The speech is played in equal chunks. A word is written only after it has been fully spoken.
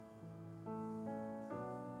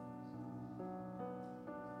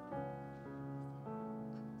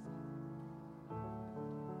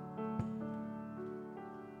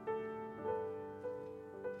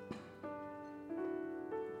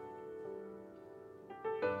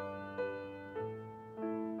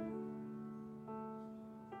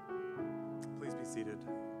Seated.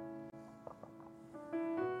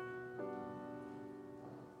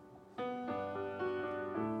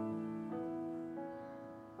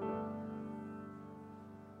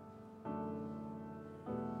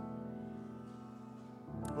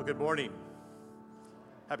 Well, good morning.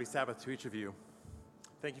 Happy Sabbath to each of you.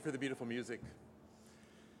 Thank you for the beautiful music.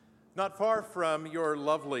 Not far from your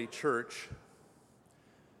lovely church,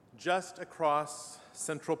 just across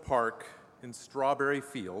Central Park in Strawberry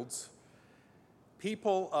Fields,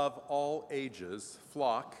 people of all ages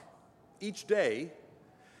flock each day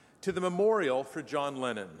to the memorial for John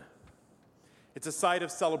Lennon. It's a site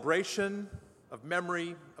of celebration, of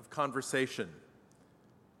memory, of conversation.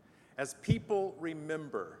 As people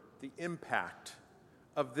remember the impact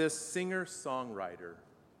of this singer-songwriter,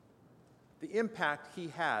 the impact he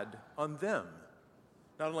had on them,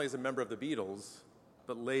 not only as a member of the Beatles,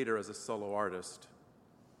 but later as a solo artist.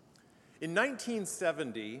 In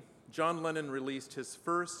 1970, John Lennon released his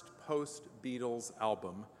first post-Beatles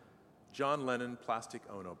album, John Lennon Plastic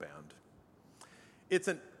Ono Band. It's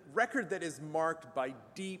a record that is marked by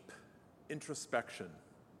deep introspection.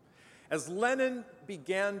 As Lennon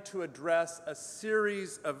began to address a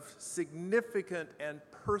series of significant and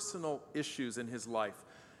personal issues in his life,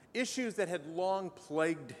 issues that had long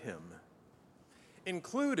plagued him,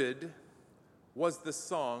 included was the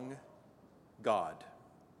song God.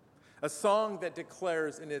 A song that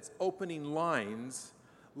declares in its opening lines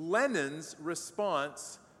Lennon's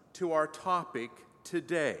response to our topic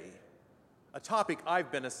today, a topic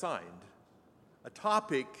I've been assigned, a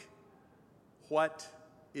topic, what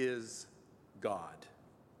is God?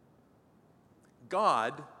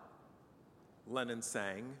 God, Lennon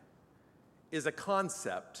sang, is a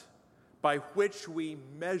concept by which we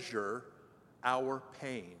measure our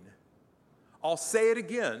pain. I'll say it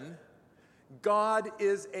again. God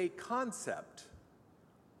is a concept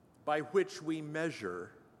by which we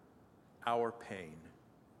measure our pain.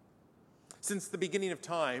 Since the beginning of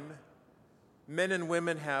time, men and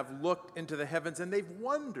women have looked into the heavens and they've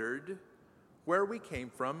wondered where we came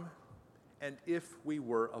from and if we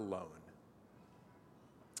were alone.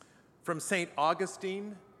 From St.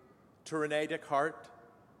 Augustine to René Descartes,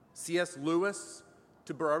 C.S. Lewis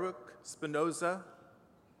to Baruch Spinoza,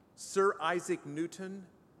 Sir Isaac Newton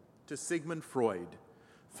to Sigmund Freud,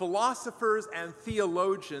 philosophers and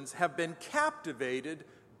theologians have been captivated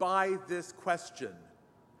by this question: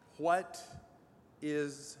 what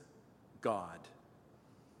is God?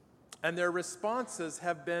 And their responses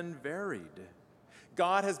have been varied.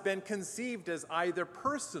 God has been conceived as either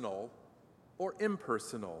personal or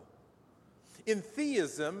impersonal. In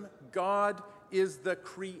theism, God is the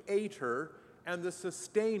creator and the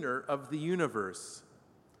sustainer of the universe,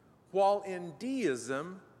 while in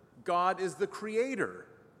deism, God is the creator,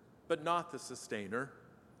 but not the sustainer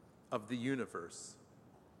of the universe.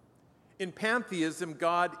 In pantheism,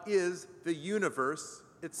 God is the universe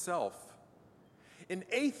itself. In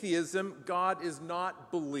atheism, God is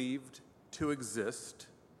not believed to exist,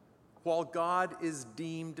 while God is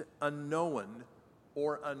deemed unknown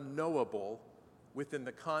or unknowable within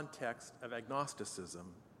the context of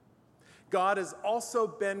agnosticism. God has also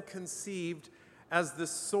been conceived as the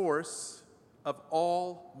source of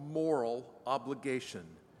all moral obligation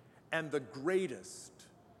and the greatest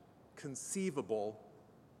conceivable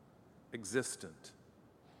existent.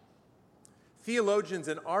 Theologians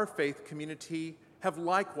in our faith community have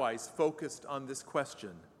likewise focused on this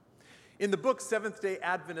question. In the book Seventh-day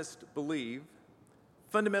Adventists Believe,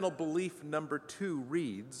 fundamental belief number 2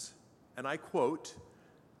 reads, and I quote,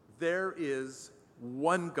 "There is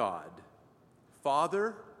one God,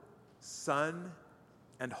 Father, Son,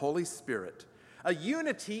 and Holy Spirit, a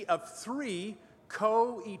unity of 3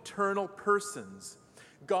 co-eternal persons.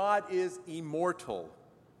 God is immortal,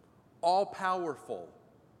 all-powerful,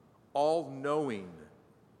 all-knowing,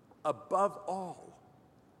 above all,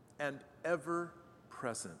 and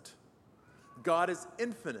ever-present. God is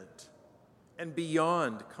infinite and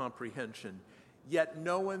beyond comprehension, yet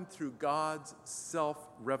known through God's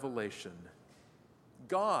self-revelation.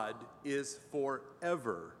 God is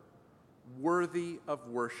forever worthy of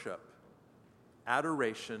worship,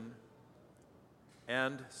 adoration,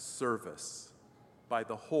 and service by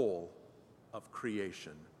the whole of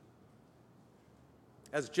creation."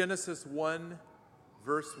 As Genesis 1,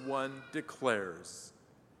 verse 1 declares,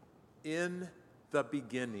 "In the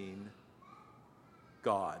beginning,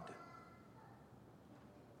 God."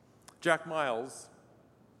 Jack Miles,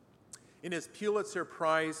 in his Pulitzer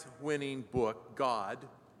Prize-winning book, God,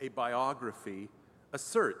 A Biography,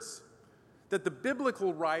 asserts that the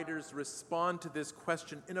biblical writers respond to this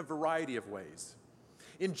question in a variety of ways.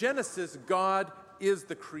 In Genesis, God is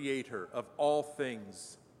the creator of all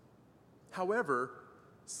things. However,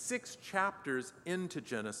 6 chapters into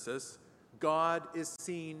Genesis, God is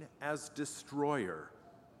seen as destroyer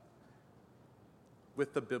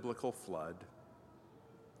with the biblical flood.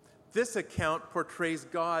 This account portrays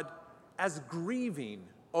God as grieving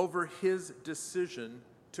over his decision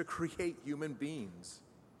to create human beings.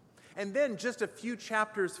 And then just a few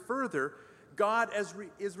chapters further, God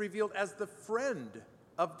is revealed as the friend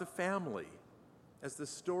of the family, as the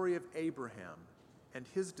story of Abraham and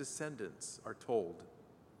his descendants are told.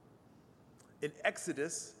 In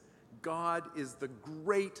Exodus, God is the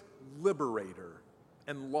great liberator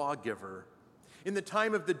and lawgiver. In the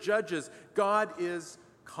time of the judges, God is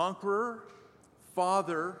conqueror,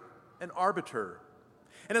 father, and arbiter.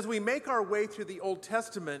 And as we make our way through the Old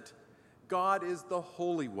Testament, God is the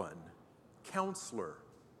Holy One, Counselor,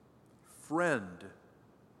 Friend,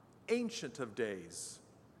 Ancient of Days,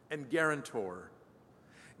 and Guarantor.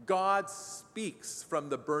 God speaks from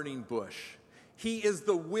the burning bush. He is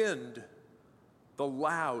the wind, the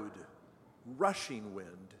loud, rushing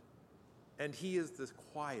wind, and he is the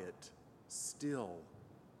quiet, still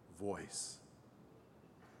voice.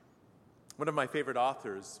 One of my favorite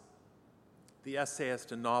authors, the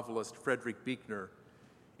essayist and novelist Frederick Buechner,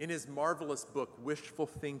 in his marvelous book, Wishful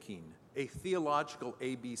Thinking, a Theological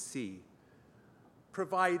ABC,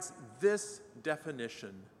 provides this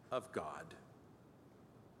definition of God.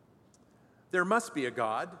 There must be a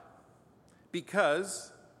God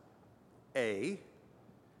because, A,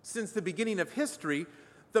 since the beginning of history,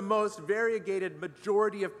 the most variegated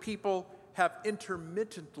majority of people have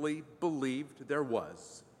intermittently believed there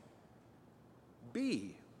was.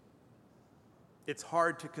 B, it's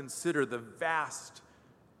hard to consider the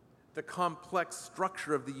complex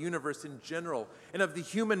structure of the universe in general and of the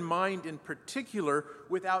human mind in particular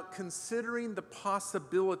without considering the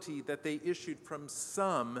possibility that they issued from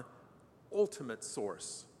some ultimate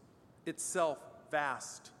source, itself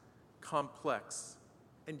vast, complex,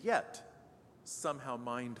 and yet somehow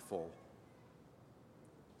mindful.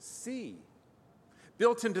 C,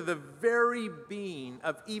 built into the very being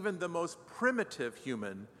of even the most primitive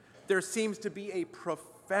human, there seems to be a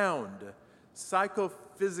profound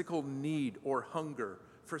psychophysical need or hunger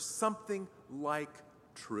for something like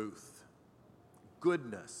truth,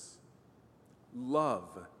 goodness,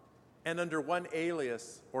 love, and under one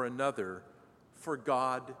alias or another, for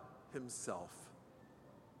God himself.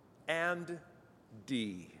 And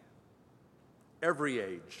D, every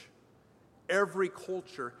age, every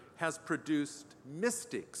culture has produced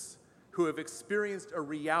mystics who have experienced a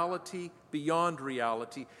reality beyond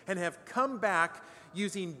reality and have come back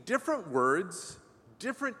using different words,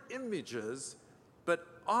 different images, but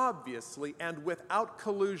obviously and without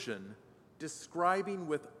collusion, describing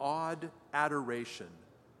with odd adoration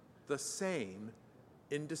the same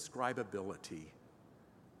indescribability.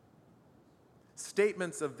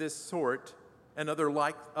 Statements of this sort and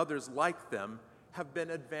others like them have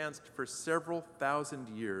been advanced for several thousand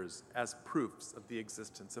years as proofs of the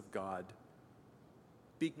existence of God.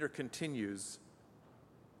 Buechner continues,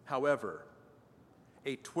 however,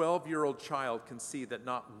 a 12-year-old child can see that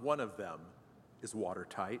not one of them is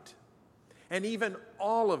watertight, and even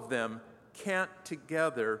all of them can't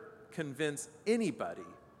together convince anybody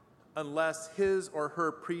unless his or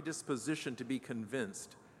her predisposition to be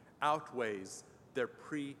convinced outweighs their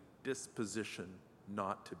predisposition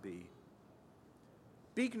not to be.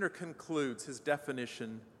 Buechner concludes his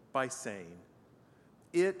definition by saying,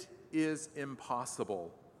 it is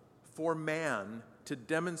impossible for man to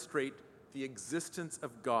demonstrate the existence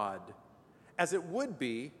of God as it would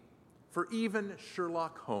be for even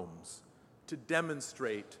Sherlock Holmes to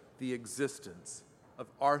demonstrate the existence of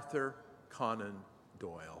Arthur Conan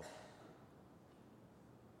Doyle.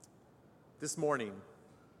 This morning,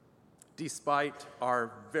 despite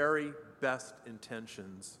our very best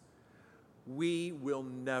intentions, we will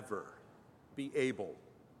never be able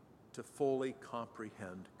to fully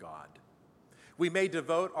comprehend God. We may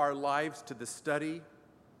devote our lives to the study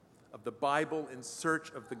of the Bible in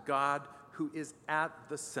search of the God who is at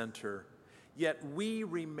the center, yet we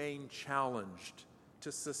remain challenged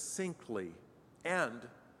to succinctly and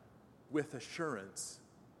with assurance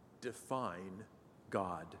define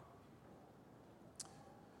God.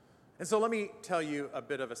 And so let me tell you a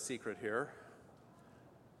bit of a secret here.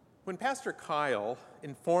 When Pastor Kyle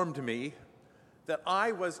informed me that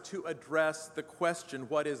I was to address the question,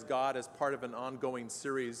 what is God, as part of an ongoing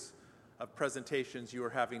series of presentations you are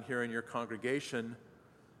having here in your congregation,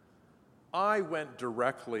 I went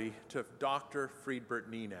directly to Dr.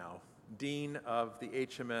 Friedbert Nienow, Dean of the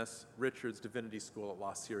HMS Richards Divinity School at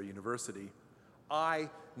La Sierra University. I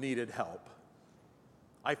needed help.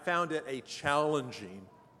 I found it a challenging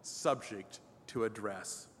subject to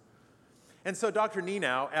address. And so Dr.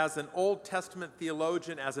 Nenow, as an Old Testament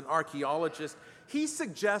theologian, as an archaeologist, he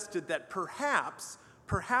suggested that perhaps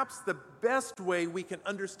the best way we can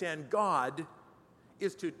understand God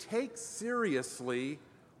is to take seriously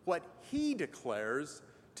what he declares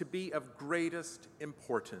to be of greatest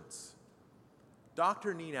importance.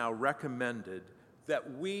 Dr. Nenow recommended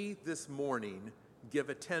that we this morning give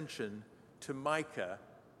attention to Micah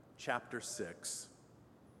chapter 6.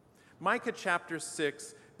 Micah chapter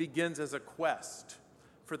 6 begins as a quest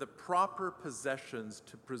for the proper possessions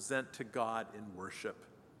to present to God in worship.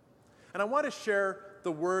 And I want to share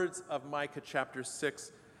the words of Micah chapter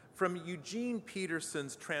 6 from Eugene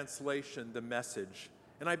Peterson's translation, The Message.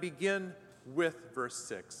 And I begin with verse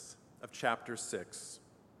 6 of chapter 6.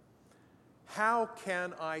 How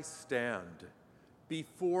can I stand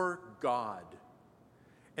before God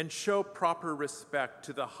and show proper respect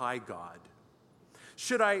to the high God?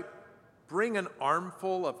 Should I bring an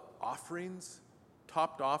armful of offerings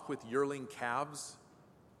topped off with yearling calves?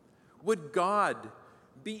 Would God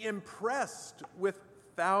be impressed with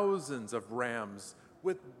thousands of rams,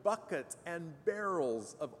 with buckets and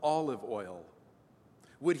barrels of olive oil?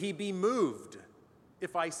 Would he be moved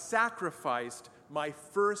if I sacrificed my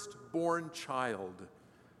firstborn child,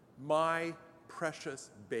 my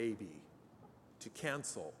precious baby, to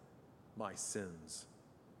cancel my sins?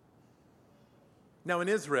 Now in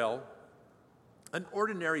Israel, an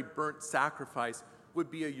ordinary burnt sacrifice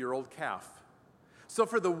would be a year-old calf. So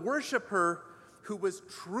for the worshiper who was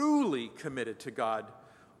truly committed to God,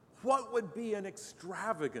 what would be an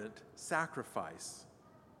extravagant sacrifice?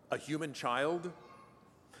 A human child?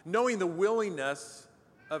 Knowing the willingness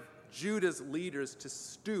of Judah's leaders to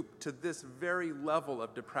stoop to this very level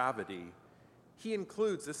of depravity, he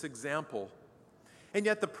includes this example. And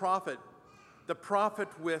yet the prophet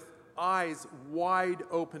with eyes wide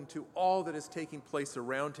open to all that is taking place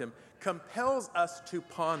around him, compels us to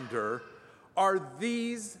ponder, are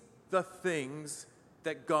these the things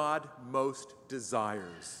that God most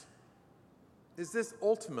desires? Is this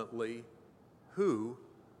ultimately who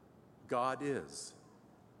God is?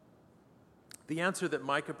 The answer that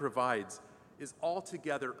Micah provides is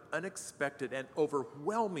altogether unexpected and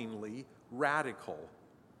overwhelmingly radical.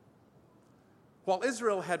 While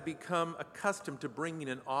Israel had become accustomed to bringing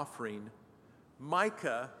an offering,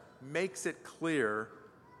 Micah makes it clear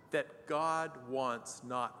that God wants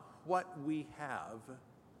not what we have,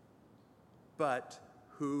 but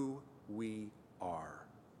who we are.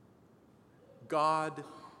 God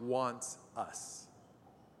wants us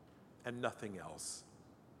and nothing else.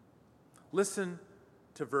 Listen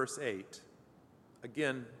to verse 8,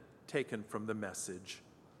 again taken from The Message.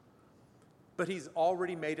 But he's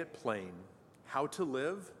already made it plain how to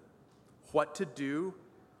live, what to do,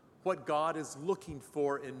 what God is looking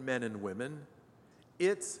for in men and women.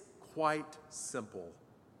 It's quite simple.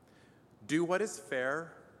 Do what is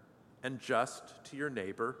fair and just to your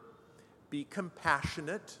neighbor. Be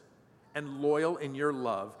compassionate and loyal in your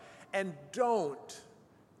love. And don't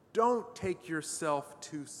take yourself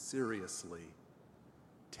too seriously.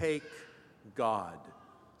 Take God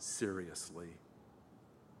seriously.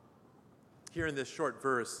 Here in this short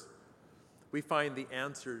verse, we find the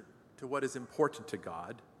answer to what is important to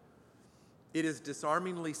God. It is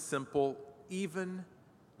disarmingly simple, even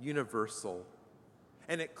universal.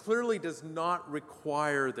 And it clearly does not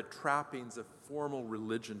require the trappings of formal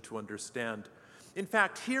religion to understand. In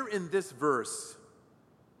fact, here in this verse,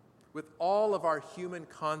 with all of our human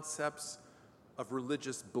concepts of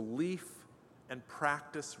religious belief and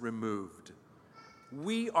practice removed,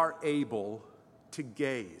 we are able to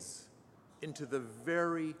gaze into the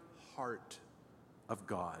very heart of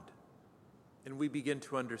God. And we begin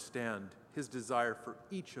to understand his desire for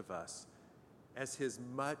each of us as his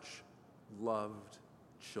much loved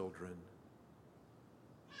children.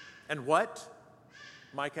 And what,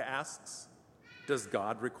 Micah asks, does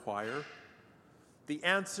God require? The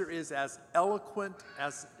answer is as eloquent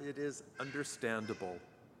as it is understandable.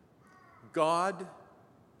 God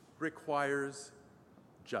requires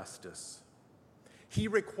justice. He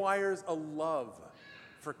requires a love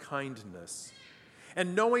for kindness.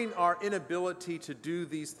 And knowing our inability to do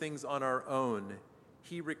these things on our own,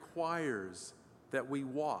 he requires that we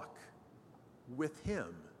walk with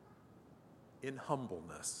him in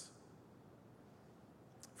humbleness.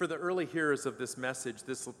 For the early hearers of this message,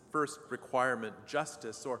 this first requirement,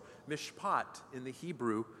 justice, or mishpat in the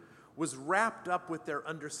Hebrew, was wrapped up with their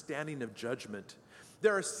understanding of judgment.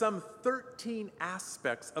 There are some 13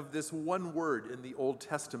 aspects of this one word in the Old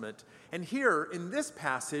Testament. And here, in this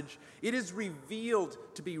passage, it is revealed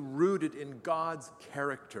to be rooted in God's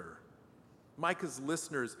character. Micah's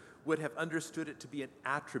listeners would have understood it to be an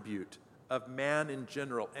attribute of man in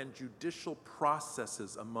general and judicial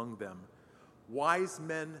processes among them. Wise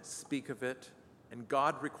men speak of it, and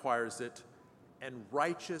God requires it, and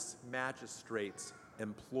righteous magistrates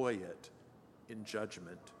employ it in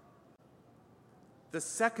judgment. The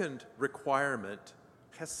second requirement,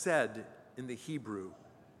 chesed in the Hebrew,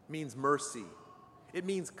 means mercy. It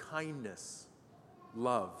means kindness,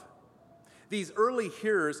 love. These early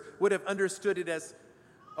hearers would have understood it as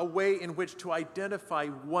a way in which to identify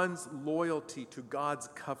one's loyalty to God's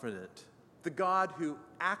covenant, the God who,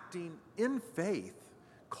 acting in faith,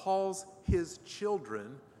 calls his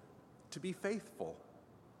children to be faithful.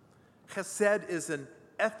 Chesed is an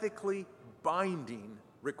ethically binding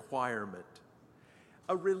requirement,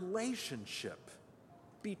 a relationship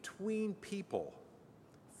between people,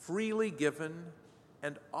 freely given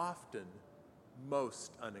and often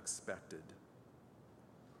most unexpected.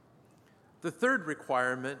 The third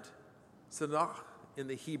requirement, sanach in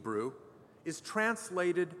the Hebrew, is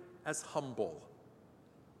translated as humble,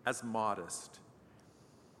 as modest.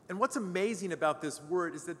 And what's amazing about this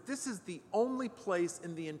word is that this is the only place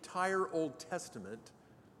in the entire Old Testament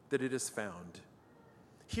that it is found.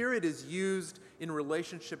 Here it is used in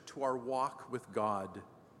relationship to our walk with God.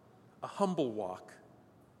 A humble walk,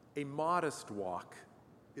 a modest walk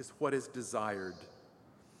is what is desired.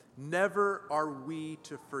 Never are we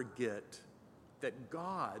to forget that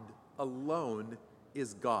God alone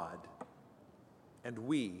is God, and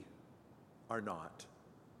we are not.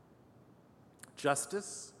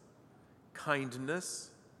 Justice, kindness,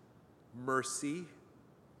 mercy,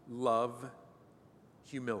 love,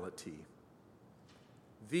 humility.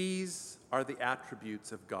 These are the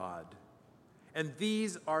attributes of God, and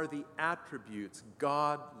these are the attributes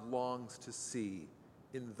God longs to see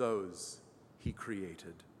in those he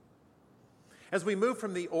created. As we move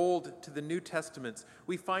from the Old to the New Testaments,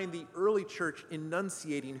 we find the early church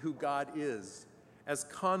enunciating who God is, as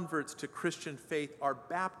converts to Christian faith are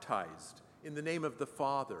baptized in the name of the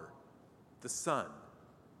Father, the Son,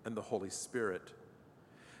 and the Holy Spirit.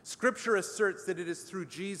 Scripture asserts that it is through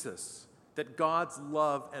Jesus that God's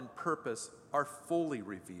love and purpose are fully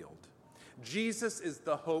revealed. Jesus is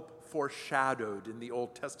the hope foreshadowed in the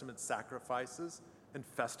Old Testament sacrifices and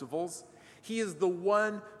festivals. He is the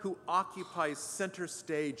one who occupies center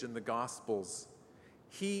stage in the Gospels.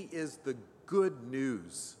 He is the good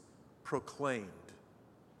news proclaimed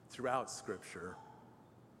throughout Scripture.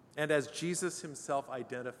 And as Jesus himself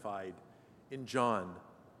identified in John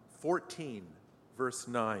 14, verse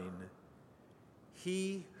 9,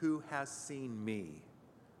 he who has seen me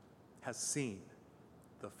has seen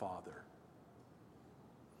the Father.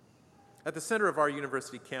 At the center of our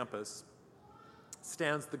university campus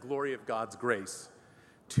stands the glory of God's grace.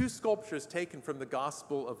 Two sculptures taken from the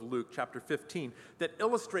Gospel of Luke, chapter 15, that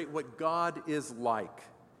illustrate what God is like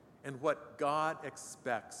and what God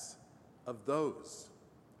expects of those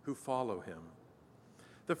who follow him.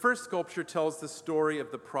 The first sculpture tells the story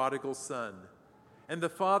of the prodigal son and the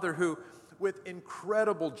father who, with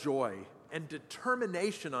incredible joy and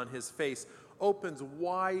determination on his face, opens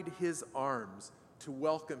wide his arms to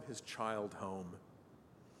welcome his child home.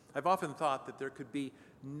 I've often thought that there could be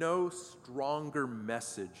no stronger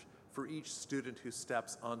message for each student who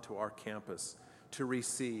steps onto our campus to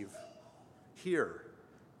receive. Here,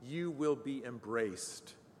 you will be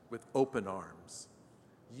embraced with open arms.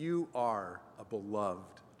 You are a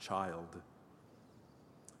beloved child.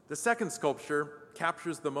 The second sculpture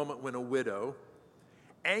captures the moment when a widow,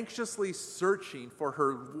 anxiously searching for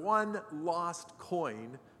her one lost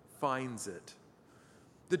coin, finds it.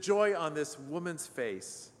 The joy on this woman's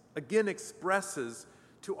face again expresses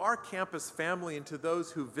to our campus family and to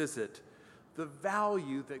those who visit the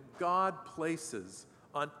value that God places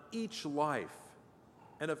on each life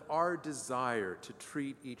and of our desire to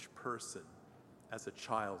treat each person as a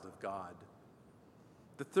child of God.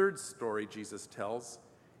 The third story Jesus tells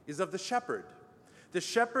is of the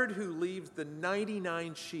shepherd who leaves the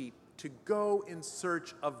 99 sheep to go in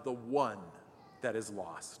search of the one that is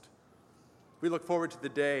lost. We look forward to the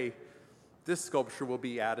day this sculpture will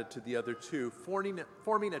be added to the other two, forming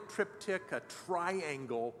a triptych, a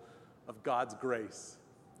triangle of God's grace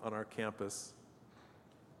on our campus.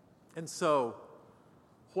 And so,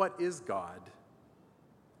 what is God?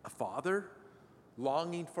 A father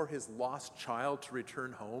longing for his lost child to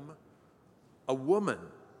return home? A woman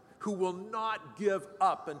who will not give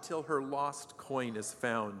up until her lost coin is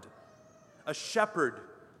found? A shepherd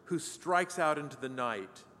who strikes out into the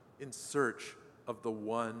night in search of the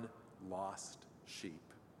one lost sheep.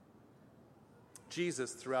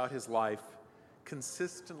 Jesus, throughout his life,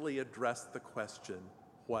 consistently addressed the question,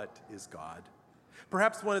 what is God?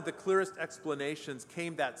 Perhaps one of the clearest explanations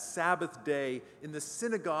came that Sabbath day in the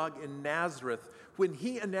synagogue in Nazareth when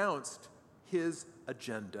he announced his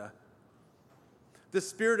agenda. The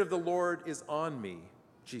Spirit of the Lord is on me,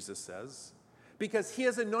 Jesus says, because he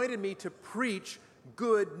has anointed me to preach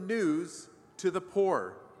good news to the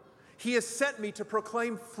poor. He has sent me to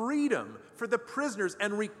proclaim freedom for the prisoners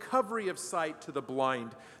and recovery of sight to the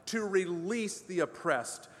blind, to release the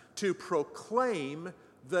oppressed, to proclaim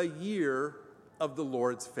the year of the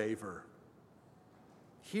Lord's favor.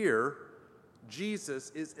 Here,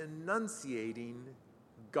 Jesus is enunciating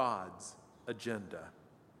God's agenda.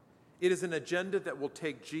 It is an agenda that will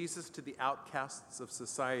take Jesus to the outcasts of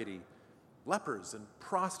society, lepers and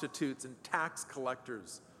prostitutes and tax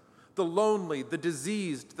collectors, the lonely, the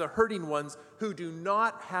diseased, the hurting ones who do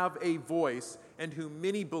not have a voice and who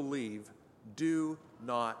many believe do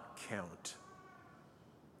not count.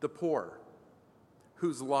 The poor,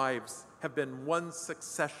 whose lives have been one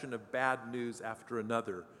succession of bad news after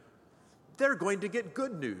another, they're going to get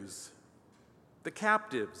good news. The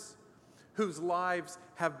captives, whose lives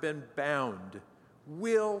have been bound,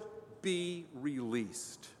 will be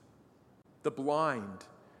released. The blind,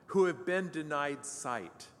 who have been denied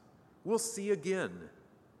sight, will see again.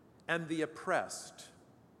 And the oppressed,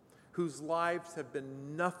 whose lives have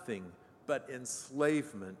been nothing but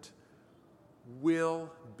enslavement,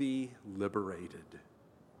 will be liberated.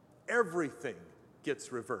 Everything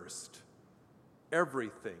gets reversed.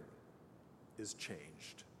 Everything is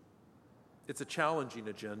changed. It's a challenging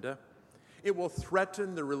agenda. It will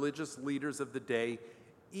threaten the religious leaders of the day,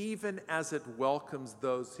 even as it welcomes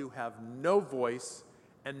those who have no voice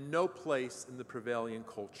and no place in the prevailing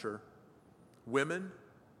culture: women,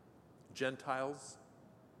 Gentiles,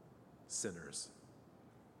 sinners.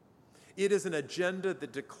 It is an agenda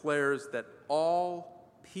that declares that all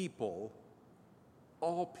people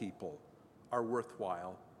are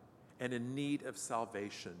worthwhile and in need of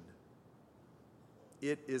salvation.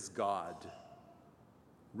 It is God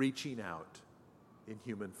reaching out in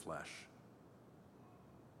human flesh.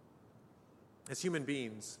 As human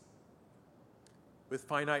beings, with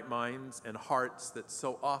finite minds and hearts that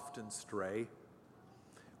so often stray,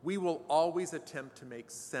 we will always attempt to make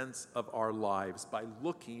sense of our lives by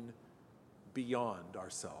looking beyond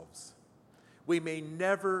ourselves. We may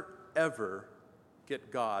never, ever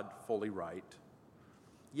get God fully right.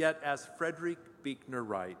 Yet, as Frederick Buechner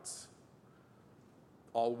writes,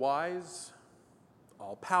 all wise,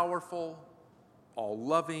 all powerful, all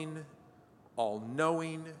loving, all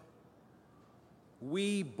knowing,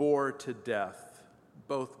 we bore to death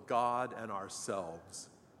both God and ourselves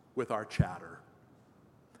with our chatter.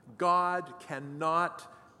 God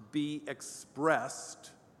cannot be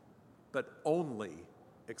expressed, but only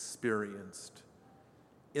experienced.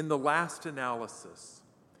 In the last analysis,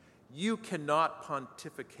 you cannot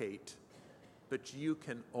pontificate, but you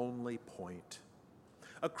can only point.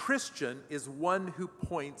 A Christian is one who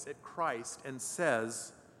points at Christ and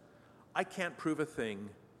says, I can't prove a thing,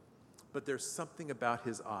 but there's something about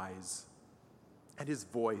his eyes and his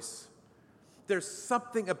voice. There's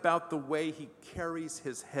something about the way he carries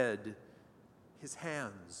his head, his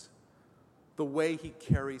hands, the way he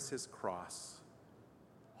carries his cross,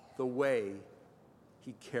 the way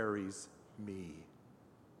he carries me.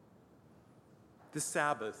 This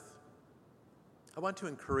Sabbath, I want to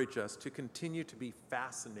encourage us to continue to be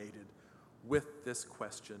fascinated with this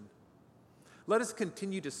question. Let us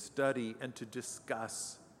continue to study and to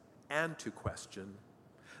discuss and to question.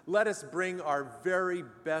 Let us bring our very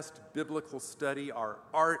best biblical study, our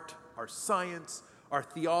art, our science, our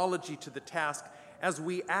theology to the task as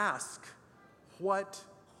we ask, what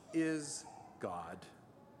is God?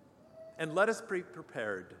 And let us be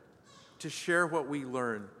prepared to share what we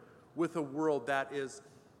learn with a world that is,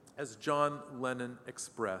 as John Lennon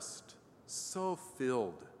expressed, so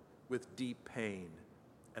filled with deep pain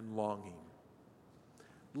and longing.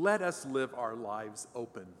 Let us live our lives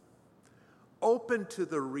open to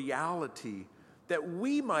the reality that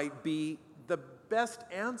we might be the best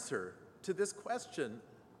answer to this question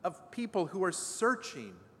of people who are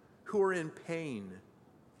searching, who are in pain,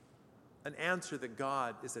 an answer that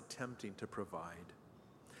God is attempting to provide.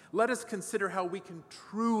 Let us consider how we can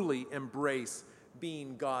truly embrace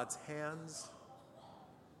being God's hands,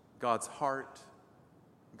 God's heart,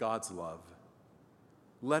 God's love.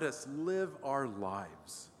 Let us live our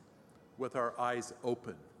lives with our eyes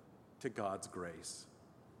open to God's grace.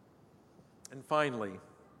 And finally,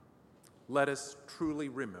 let us truly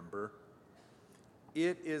remember,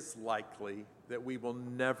 it is likely that we will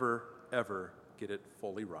never, ever get it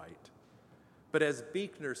fully right. But as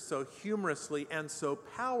Buechner so humorously and so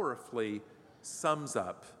powerfully sums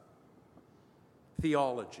up,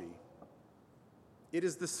 theology, it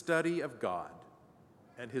is the study of God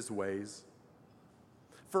and his ways.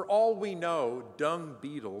 For all we know, dung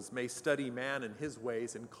beetles may study man and his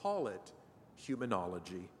ways and call it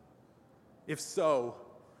humanology. If so,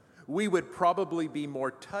 we would probably be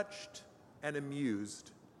more touched and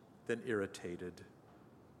amused than irritated.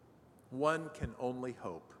 One can only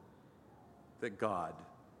hope that God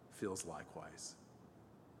feels likewise.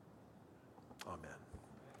 Amen.